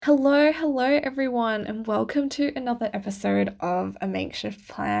Hello everyone, and welcome to another episode of A Makeshift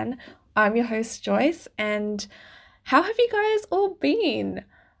Plan. I'm your host Joyce, and how have you guys all been?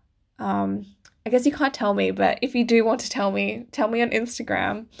 Um, I guess you can't tell me, but if you do want to tell me on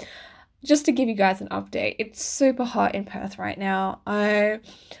Instagram, just to give you guys an update. It's super hot in Perth right now. I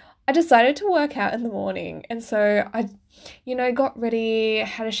decided to work out in the morning, and so I got ready,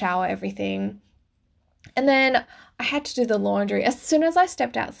 had a shower, everything. And then I had to do the laundry. As soon as I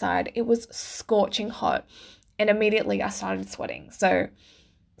stepped outside, it was scorching hot, and immediately I started sweating. So,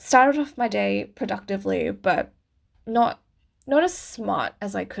 started off my day productively, but not not as smart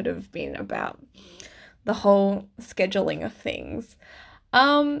as I could have been about the whole scheduling of things.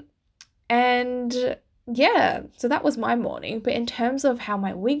 Um, and yeah, so that was my morning. But in terms of how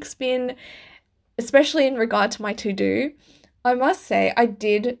my week's been, especially in regard to my to-do, I must say I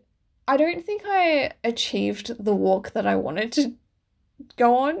don't think I achieved the walk that I wanted to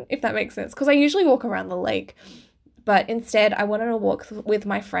go on, if that makes sense. Because I usually walk around the lake, but instead I went on a walk with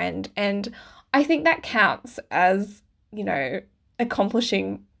my friend, and I think that counts as, you know,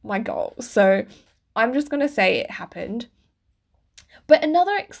 accomplishing my goal. So I'm just gonna say it happened. But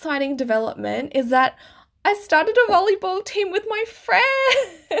another exciting development is that I started a volleyball team with my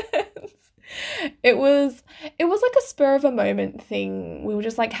friends. It was it was like a spur of a moment thing. We were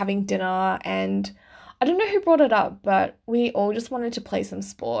just like having dinner, and I don't know who brought it up, but we all just wanted to play some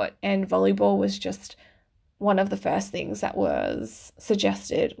sport, and volleyball was just one of the first things that was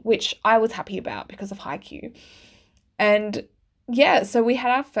suggested, which I was happy about because of Haikyuu. And yeah, so we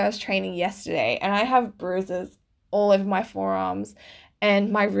had our first training yesterday, and I have bruises all over my forearms,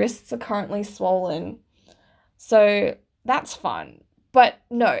 and my wrists are currently swollen. So that's fun. But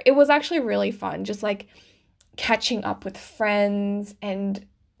no, it was actually really fun, just like catching up with friends and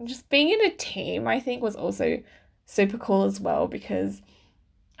just being in a team, I think was also super cool as well because,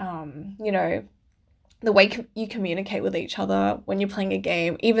 you know, the way you communicate with each other when you're playing a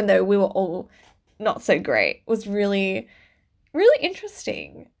game, even though we were all not so great, was really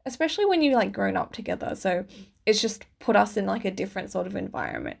interesting, especially when you like grown up together. So it's just put us in like a different sort of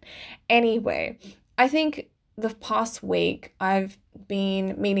environment. Anyway, I think the past week I've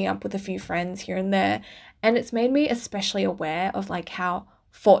been meeting up with a few friends here and there, and it's made me especially aware of like how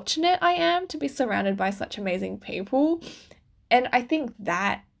fortunate I am to be surrounded by such amazing people. And I think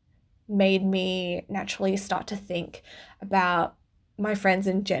that made me naturally start to think about my friends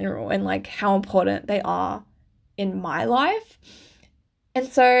in general and like how important they are in my life. And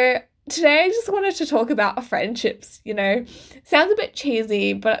so today I just wanted to talk about friendships. Sounds a bit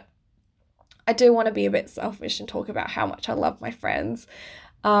cheesy, but I do want to be a bit selfish and talk about how much I love my friends.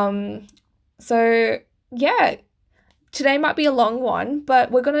 Um, so yeah, today might be a long one,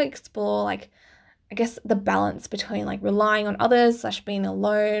 but we're gonna explore like I guess the balance between like relying on others slash being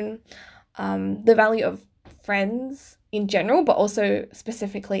alone, the value of friends in general, but also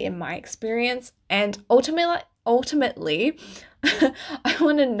specifically in my experience, and ultimately, I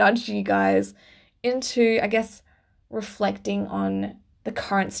want to nudge you guys into, I guess, reflecting on the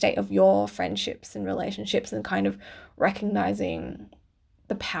current state of your friendships and relationships and kind of recognizing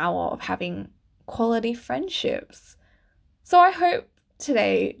the power of having quality friendships. So I hope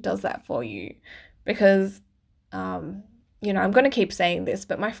today does that for you because, um, I'm going to keep saying this,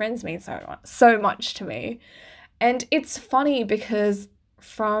 but my friends mean so much to me. And it's funny because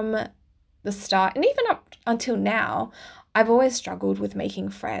from the start, and even up until now, I've always struggled with making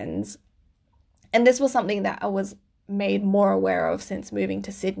friends. And this was something that I was made more aware of since moving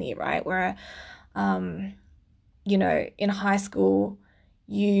to Sydney, right? Where, um, in high school,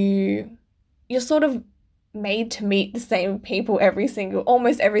 you you're sort of made to meet the same people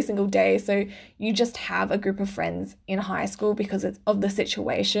almost every single day. So you just have a group of friends in high school because it's of the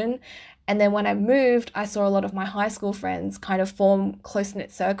situation. And then when I moved, I saw a lot of my high school friends kind of form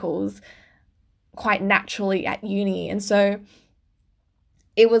close-knit circles quite naturally at uni. And so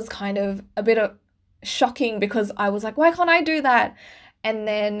it was kind of a bit of shocking because I was like, why can't I do that? And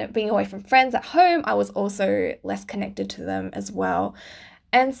then being away from friends at home, I was also less connected to them as well.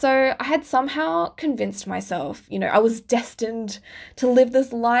 And so I had somehow convinced myself, I was destined to live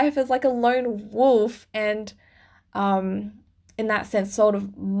this life as like a lone wolf and in that sense sort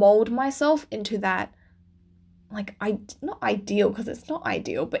of mold myself into that like I not ideal because it's not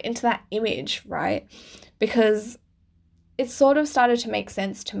ideal, but into that image, right? Because it sort of started to make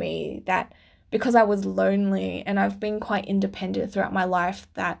sense to me that because I was lonely and I've been quite independent throughout my life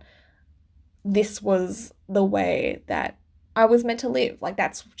that this was the way that I was meant to live. Like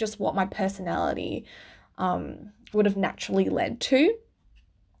that's just what my personality would have naturally led to.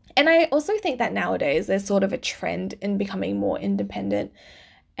 And I also think that nowadays there's sort of a trend in becoming more independent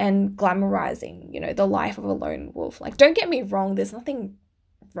and glamorizing, the life of a lone wolf. Like, don't get me wrong, there's nothing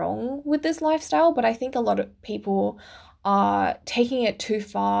wrong with this lifestyle, but I think a lot of people are taking it too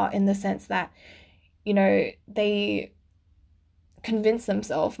far in the sense that, they convince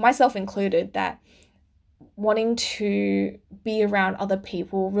themselves, myself included, that wanting to be around other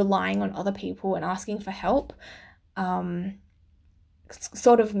people, relying on other people and asking for help,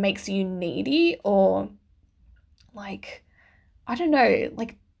 sort of makes you needy, or like, I don't know,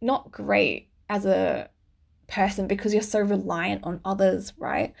 like not great as a person because you're so reliant on others,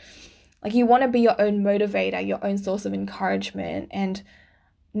 right? Like, you want to be your own motivator, your own source of encouragement, and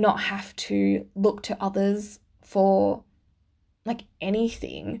not have to look to others for like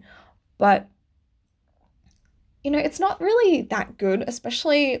anything. But it's not really that good,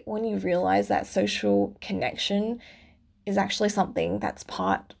 especially when you realize that social connection is actually something that's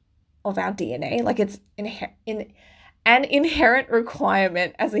part of our DNA. Like, it's an inherent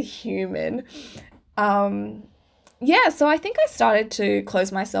requirement as a human. Yeah, so I think I started to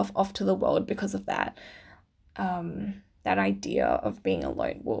close myself off to the world because of that. That idea of being a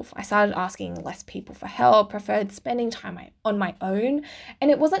lone wolf. I started asking less people for help, preferred spending time on my own. And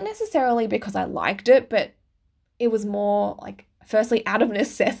it wasn't necessarily because I liked it, but it was more like, firstly, out of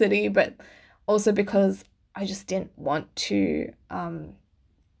necessity, but also because I just didn't want to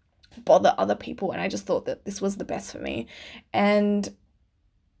bother other people. And I just thought that this was the best for me. And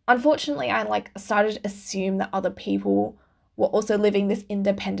unfortunately, I started to assume that other people were also living this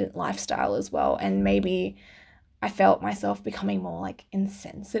independent lifestyle as well. And maybe I felt myself becoming more like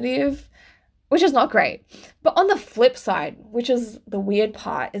insensitive, which is not great. But on the flip side, which is the weird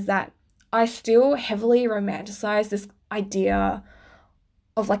part, is that I still heavily romanticize this idea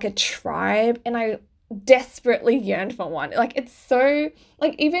of like a tribe, and I desperately yearned for one. Like, it's so,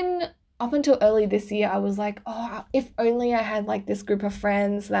 like, even up until early this year, I was like, oh, if only I had like this group of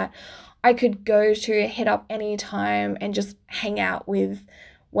friends that I could go to, hit up anytime, and just hang out with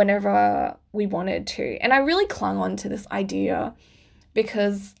whenever we wanted to. And I really clung on to this idea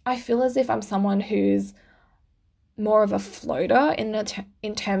because I feel as if I'm someone who's more of a floater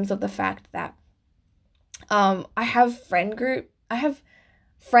in terms of the fact that I have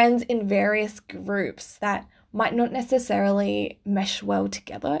friends in various groups that might not necessarily mesh well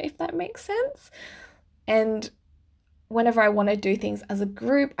together, if that makes sense. And whenever I want to do things as a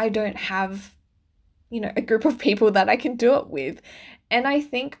group, I don't have, a group of people that I can do it with. And I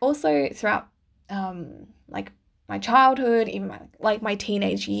think also throughout like my childhood, even my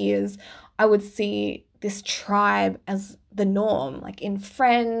teenage years, I would see this tribe as the norm, like in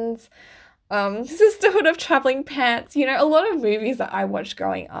Friends, Sisterhood of Traveling Pants, a lot of movies that I watched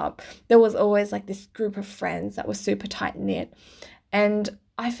growing up. There was always like this group of friends that was super tight knit. And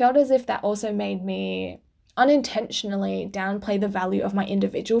I felt as if that also made me unintentionally downplay the value of my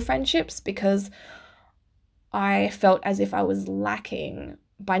individual friendships, because I felt as if I was lacking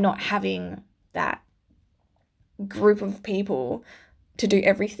by not having that group of people to do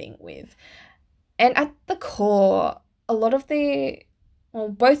everything with. And at the core, both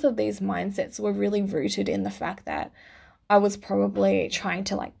of these mindsets were really rooted in the fact that I was probably trying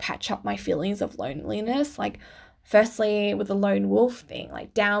to like patch up my feelings of loneliness. Like, firstly, with the lone wolf thing,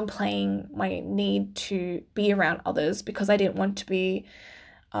 like downplaying my need to be around others because I didn't want to be,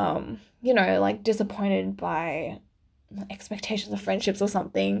 like disappointed by expectations of friendships or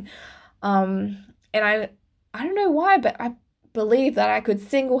something. And I don't know why, but I believe that I could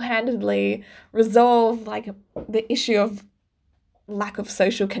single-handedly resolve like the issue of lack of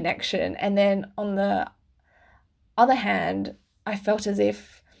social connection. And then on the other hand, I felt as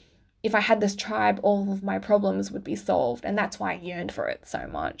if I had this tribe, all of my problems would be solved, and that's why I yearned for it so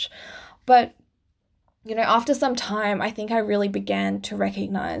much. But after some time, I think I really began to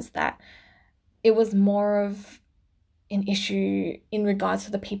recognize that it was more of an issue in regards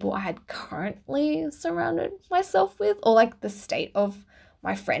to the people I had currently surrounded myself with, or like the state of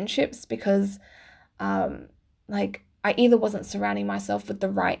my friendships, because like I either wasn't surrounding myself with the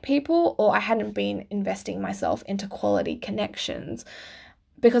right people, or I hadn't been investing myself into quality connections,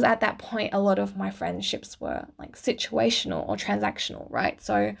 because at that point a lot of my friendships were like situational or transactional, right?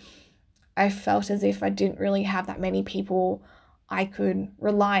 So I felt as if I didn't really have that many people I could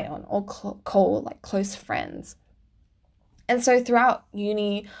rely on or call like close friends. And so throughout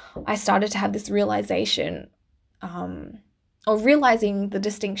uni, I started to have this realization, or realizing the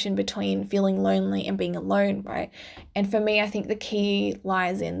distinction between feeling lonely and being alone, right? And for me, I think the key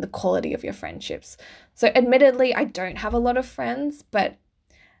lies in the quality of your friendships. So admittedly, I don't have a lot of friends, but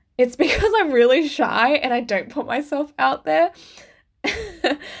it's because I'm really shy and I don't put myself out there.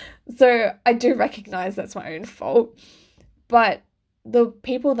 So I do recognize that's my own fault. But the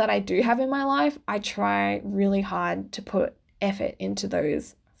people that I do have in my life, I try really hard to put effort into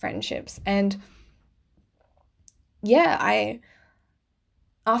those friendships. And yeah,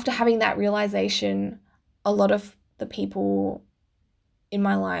 after having that realization, a lot of the people in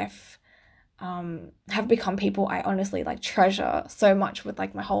my life have become people I honestly like treasure so much with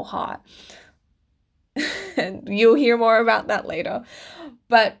like my whole heart. And you'll hear more about that later.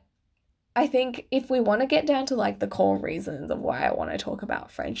 But I think if we want to get down to like the core reasons of why I want to talk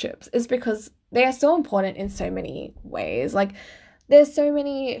about friendships is because they are so important in so many ways. Like there's so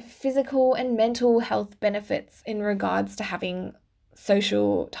many physical and mental health benefits in regards to having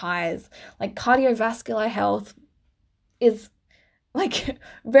social ties. Like cardiovascular health is like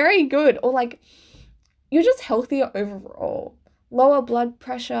very good, or like you're just healthier overall. Lower blood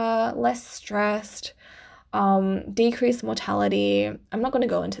pressure, less stressed, decreased mortality. I'm not going to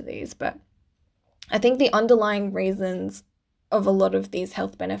go into these, but I think the underlying reasons of a lot of these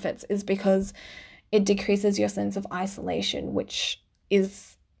health benefits is because it decreases your sense of isolation, which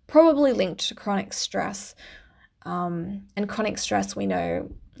is probably linked to chronic stress. And chronic stress, we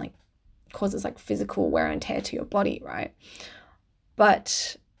know, like causes like physical wear and tear to your body, right?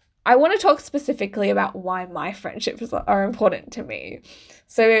 But I want to talk specifically about why my friendships are important to me.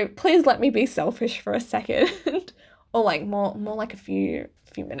 So please let me be selfish for a second, or like more like a few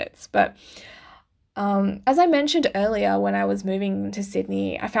minutes. But as I mentioned earlier, when I was moving to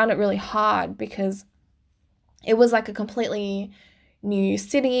Sydney, I found it really hard because it was like a completely new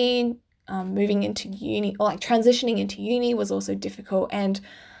city. Moving into uni, or like transitioning into uni, was also difficult, and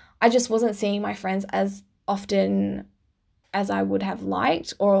I just wasn't seeing my friends as often as I would have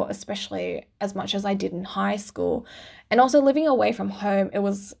liked, or especially as much as I did in high school. And also living away from home, it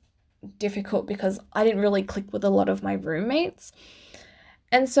was difficult because I didn't really click with a lot of my roommates.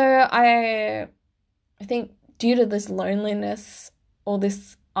 And so I think due to this loneliness or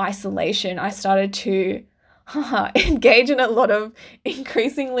this isolation, I started to engage in a lot of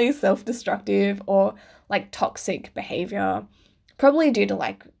increasingly self-destructive or like toxic behavior, probably due to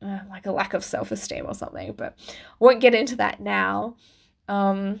like a lack of self-esteem or something, but I won't get into that now.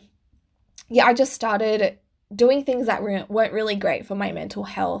 Yeah, I just started doing things that weren't really great for my mental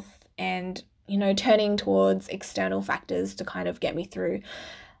health, and turning towards external factors to kind of get me through.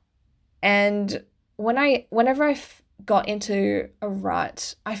 And whenever I got into a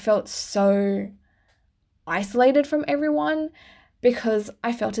rut, I felt so isolated from everyone because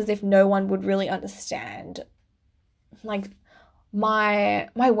I felt as if no one would really understand like my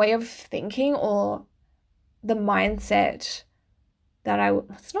way of thinking, or the mindset that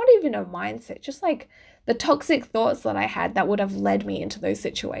it's not even a mindset, just like the toxic thoughts that I had that would have led me into those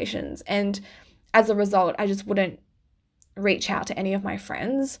situations. And as a result, I just wouldn't reach out to any of my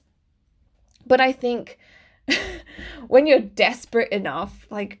friends. But I think when you're desperate enough,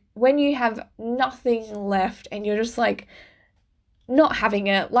 like when you have nothing left and you're just like not having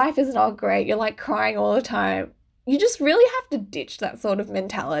it, life is not great, you're like crying all the time, you just really have to ditch that sort of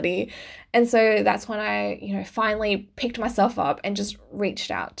mentality. And so that's when I, finally picked myself up and just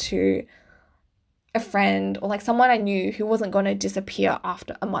reached out to a friend, or like someone I knew who wasn't going to disappear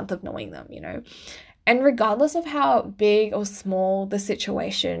after a month of knowing them. And regardless of how big or small the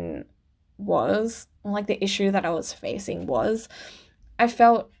situation was, or like the issue that I was facing was, I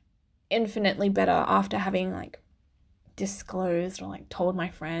felt infinitely better after having like disclosed or like told my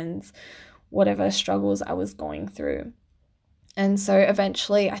friends whatever struggles I was going through. And so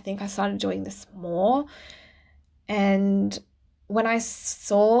eventually I think I started doing this more. And when I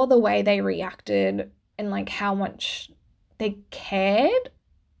saw the way they reacted and like how much they cared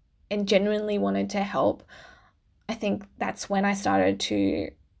and genuinely wanted to help, I think that's when I started to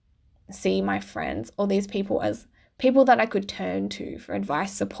see my friends or these people as people that I could turn to for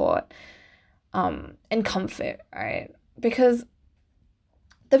advice, support, and comfort, right? Because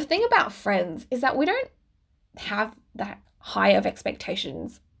the thing about friends is that we don't have that high of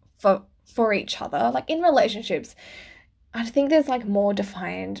expectations for each other. Like in relationships, I think there's like more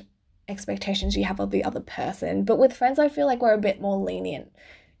defined expectations you have of the other person, but with friends I feel like we're a bit more lenient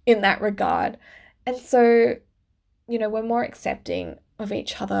in that regard. And so, we're more accepting of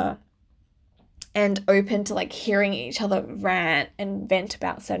each other and open to like hearing each other rant and vent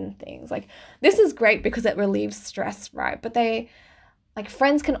about certain things. Like this is great because it relieves stress, right? But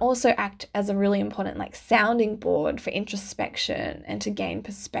friends can also act as a really important like sounding board for introspection and to gain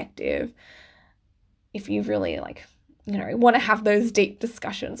perspective if you really want to have those deep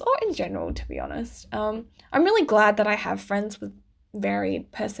discussions, or in general, to be honest. I'm really glad that I have friends with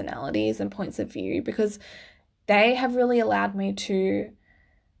varied personalities and points of view, because they have really allowed me to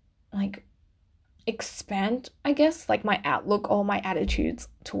like expand, I guess, like my outlook or my attitudes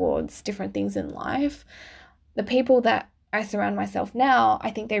towards different things in life. The people that I surround myself now,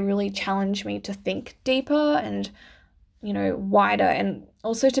 I think they really challenge me to think deeper and, wider, and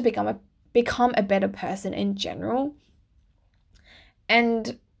also to become a better person in general.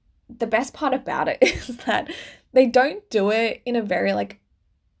 And the best part about it is that they don't do it in a very like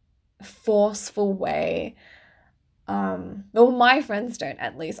forceful way. Well, my friends don't,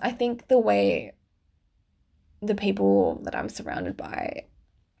 at least. I think the way the people that I'm surrounded by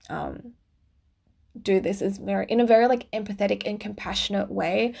do this is in a very like empathetic and compassionate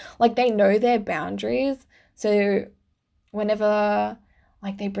way. Like they know their boundaries. So whenever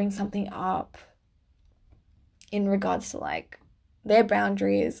like they bring something up in regards to like their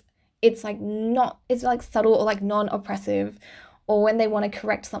boundaries, it's like subtle or like non-oppressive, or when they want to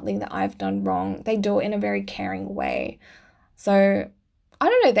correct something that I've done wrong, they do it in a very caring way. So I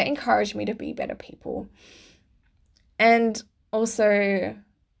don't know, they encourage me to be better people. And also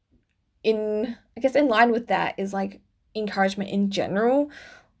in line with that is like encouragement in general.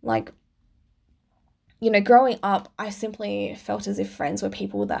 Like, growing up, I simply felt as if friends were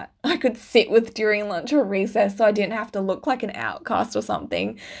people that I could sit with during lunch or recess, so I didn't have to look like an outcast or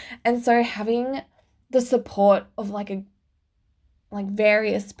something. And so having the support of like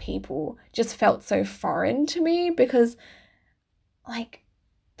various people just felt so foreign to me, because like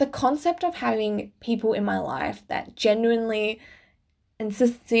the concept of having people in my life that genuinely and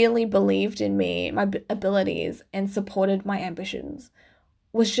sincerely believed in me, my abilities, and supported my ambitions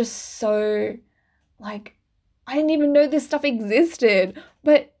was just so like, I didn't even know this stuff existed.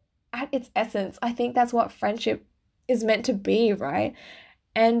 But at its essence, I think that's what friendship is meant to be, right?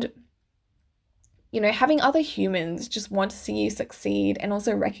 And, having other humans just want to see you succeed and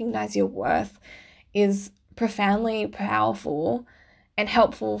also recognize your worth is profoundly powerful and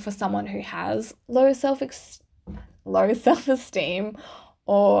helpful for someone who has low self-esteem,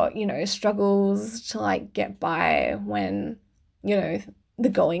 or, struggles to like get by when, the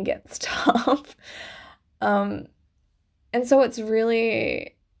going gets tough. And so it's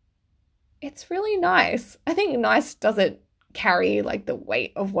really nice. I think nice doesn't carry like the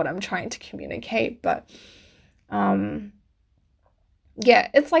weight of what I'm trying to communicate, but yeah,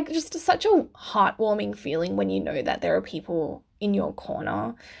 it's like just such a heartwarming feeling when you know that there are people in your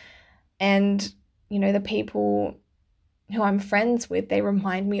corner. And, the people who I'm friends with, they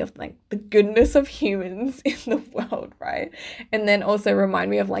remind me of like the goodness of humans in the world, right? And then also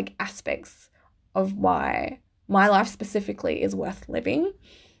remind me of like aspects of why my life specifically is worth living.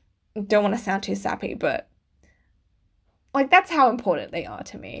 Don't want to sound too sappy, but like that's how important they are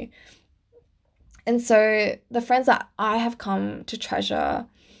to me. And so the friends that I have come to treasure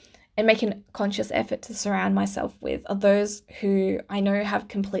and make a conscious effort to surround myself with are those who I know have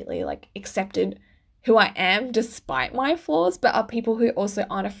completely like accepted who I am despite my flaws, but are people who also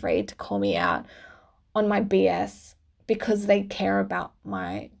aren't afraid to call me out on my BS because they care about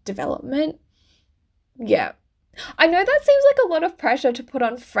my development. Yeah. I know that seems like a lot of pressure to put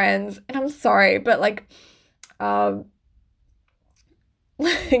on friends, and I'm sorry, but like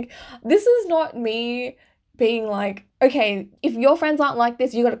like this is not me being like, okay, if your friends aren't like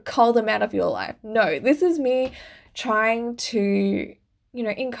this, you got to call them out of your life. No, this is me trying to,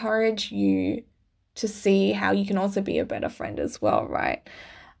 encourage you to see how you can also be a better friend as well, right?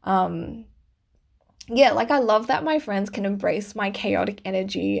 Yeah, like I love that my friends can embrace my chaotic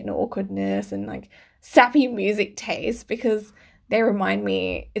energy and awkwardness and like sappy music taste, because they remind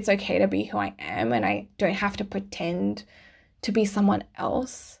me it's okay to be who I am and I don't have to pretend to be someone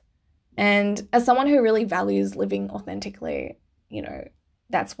else. And as someone who really values living authentically,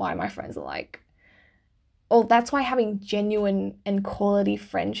 that's why my friends are like, or that's why having genuine and quality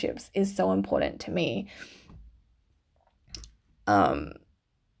friendships is so important to me.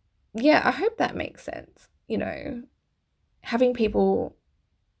 Yeah, I hope that makes sense. Having people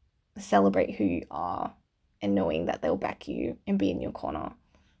celebrate who you are and knowing that they'll back you and be in your corner.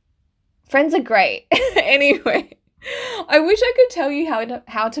 Friends are great. Anyway, I wish I could tell you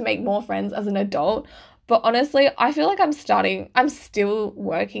how to make more friends as an adult, but honestly, I feel like I'm still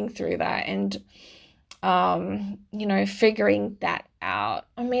working through that and figuring that out.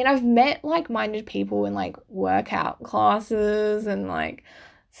 I mean, I've met like-minded people in like workout classes and like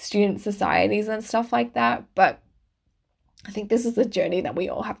student societies and stuff like that, but I think this is the journey that we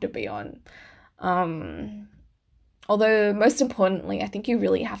all have to be on. Although most importantly, I think you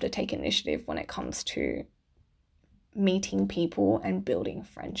really have to take initiative when it comes to meeting people and building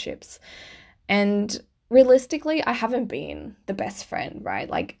friendships. And realistically, I haven't been the best friend, right?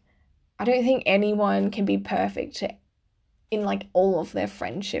 Like, I don't think anyone can be perfect in like all of their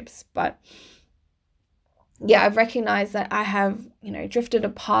friendships, but yeah, I've recognized that I have, drifted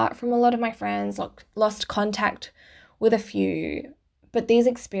apart from a lot of my friends, lost contact with a few. But these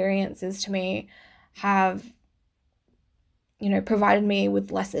experiences to me have, provided me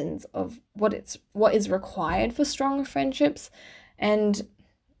with lessons of what is required for stronger friendships. And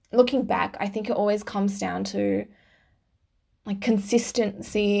looking back, I think it always comes down to like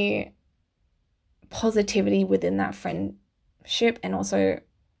consistency, positivity within that friendship, and also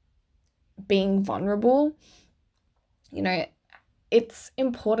being vulnerable. It's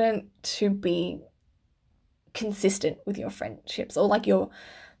important to be consistent with your friendships, or like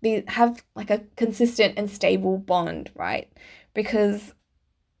have like a consistent and stable bond, right? Because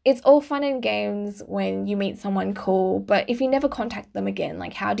it's all fun and games when you meet someone cool, but if you never contact them again,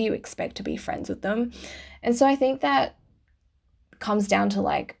 like how do you expect to be friends with them? And so I think that comes down to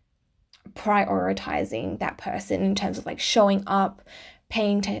like prioritizing that person in terms of like showing up,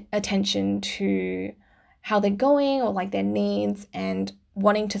 paying attention to how they're going or like their needs, and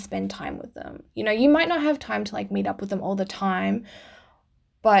wanting to spend time with them. You might not have time to like meet up with them all the time,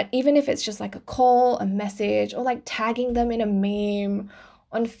 but even if it's just like a call, a message, or like tagging them in a meme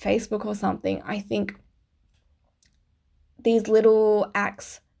on Facebook or something, I think these little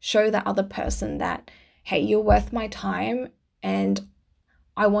acts show that other person that, hey, you're worth my time and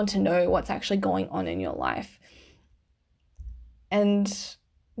I want to know what's actually going on in your life. And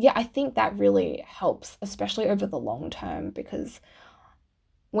yeah, I think that really helps, especially over the long term, because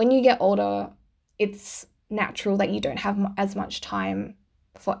when you get older, it's natural that you don't have as much time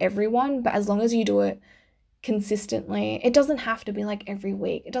for everyone, but as long as you do it consistently, it doesn't have to be like every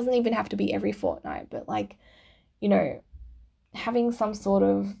week, it doesn't even have to be every fortnight, but like, having some sort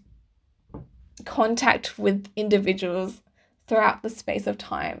of contact with individuals throughout the space of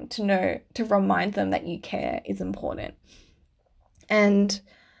time to remind them that you care is important. And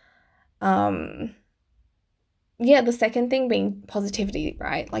yeah, the second thing being positivity,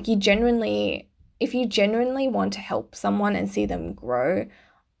 right? Like if you genuinely want to help someone and see them grow,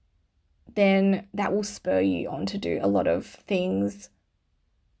 then that will spur you on to do a lot of things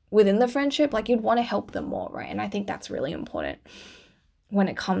within the friendship. Like you'd want to help them more, right? And I think that's really important when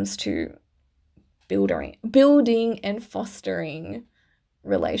it comes to building and fostering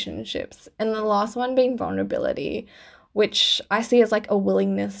relationships. And the last one being vulnerability, which I see as like a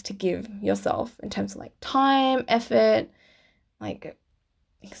willingness to give yourself in terms of like time, effort, like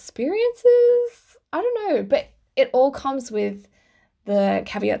experiences. I don't know, but it all comes with the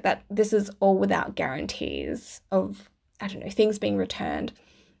caveat that this is all without guarantees of, I don't know, things being returned.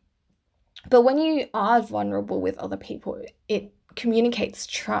 But when you are vulnerable with other people, it communicates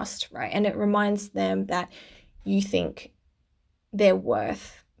trust, right? And it reminds them that you think they're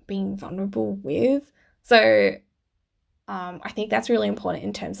worth being vulnerable with. So I think that's really important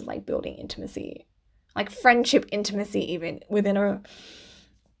in terms of like building intimacy, like friendship intimacy, even within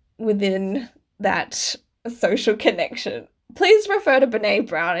that social connection. Please refer to Brene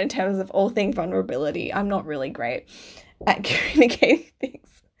Brown in terms of all things vulnerability. I'm not really great at communicating things.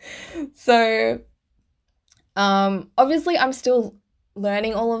 So obviously I'm still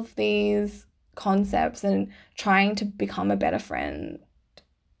learning all of these concepts and trying to become a better friend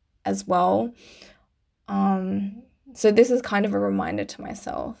as well. So this is kind of a reminder to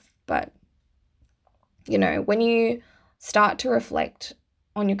myself. But when you start to reflect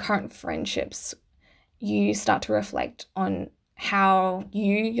on your current friendships, you start to reflect on how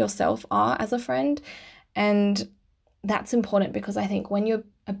you yourself are as a friend. And that's important because I think when you're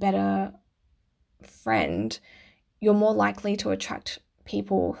a better friend, you're more likely to attract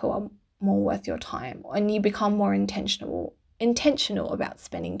people who are more worth your time, and you become more intentional about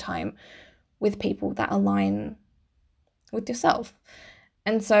spending time with people that align with yourself.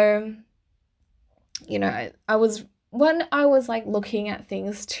 And so, when I was like looking at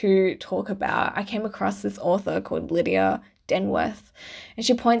things to talk about, I came across this author called Lydia Denworth, and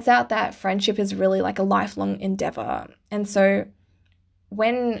she points out that friendship is really like a lifelong endeavor. And so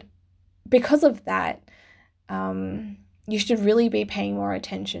because of that, you should really be paying more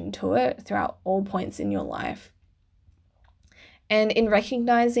attention to it throughout all points in your life. And in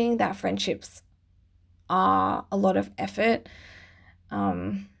recognizing that friendships are a lot of effort,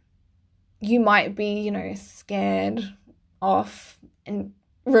 you might be, scared off and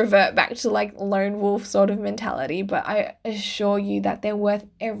revert back to like lone wolf sort of mentality, but I assure you that they're worth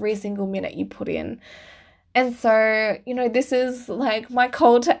every single minute you put in. And so, this is like my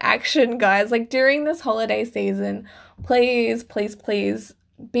call to action, guys. Like during this holiday season, please, please, please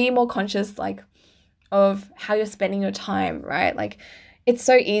be more conscious like of how you're spending your time, right? Like it's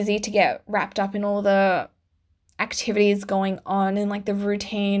so easy to get wrapped up in all the activities going on and like the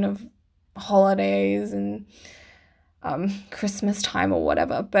routine of holidays and Christmas time or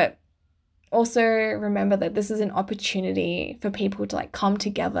whatever. But also remember that this is an opportunity for people to like come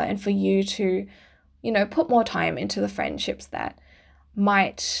together and for you to, put more time into the friendships that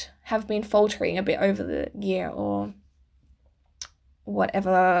might have been faltering a bit over the year or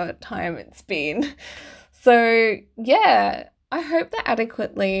whatever time it's been. So, yeah, I hope that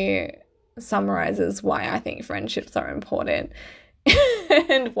adequately summarizes why I think friendships are important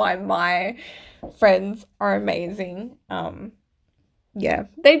and why my friends are amazing. Yeah,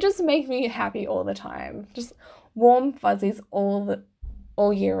 they just make me happy all the time. Just warm fuzzies all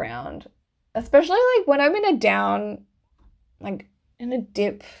year round. Especially like when I'm in a down, like in a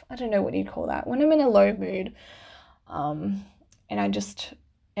dip, I don't know what you'd call that. When I'm in a low mood, and I just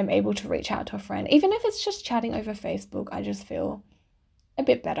am able to reach out to a friend, even if it's just chatting over Facebook, I just feel a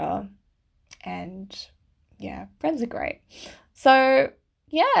bit better. And yeah, friends are great. So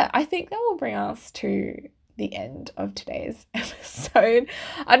yeah, I think that will bring us to the end of today's episode.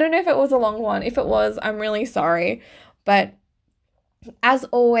 I don't know if it was a long one. If it was, I'm really sorry. But as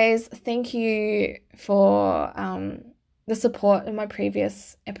always, thank you for the support in my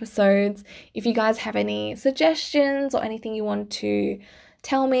previous episodes. If you guys have any suggestions or anything you want to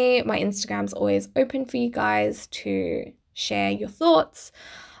tell me, my Instagram's always open for you guys to share your thoughts.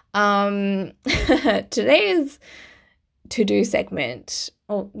 Today's to-do segment,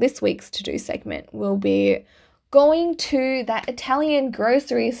 or this week's to-do segment, will be going to that Italian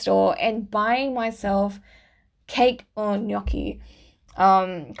grocery store and buying myself cake or gnocchi.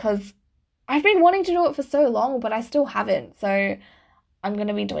 Because I've been wanting to do it for so long, but I still haven't. So I'm going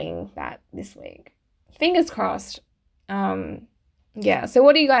to be doing that this week. Fingers crossed. Yeah, so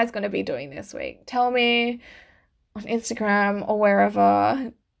what are you guys going to be doing this week? Tell me on Instagram or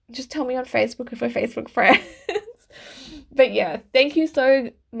wherever. Just tell me on Facebook if we're Facebook friends. But yeah, thank you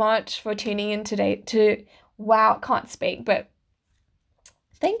so much for tuning in today wow, can't speak, but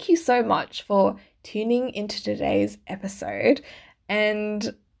thank you so much for tuning into today's episode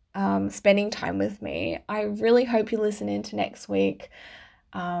and spending time with me. I really hope you listen into next week.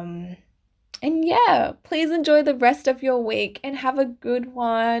 And yeah, please enjoy the rest of your week and have a good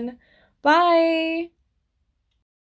one. Bye.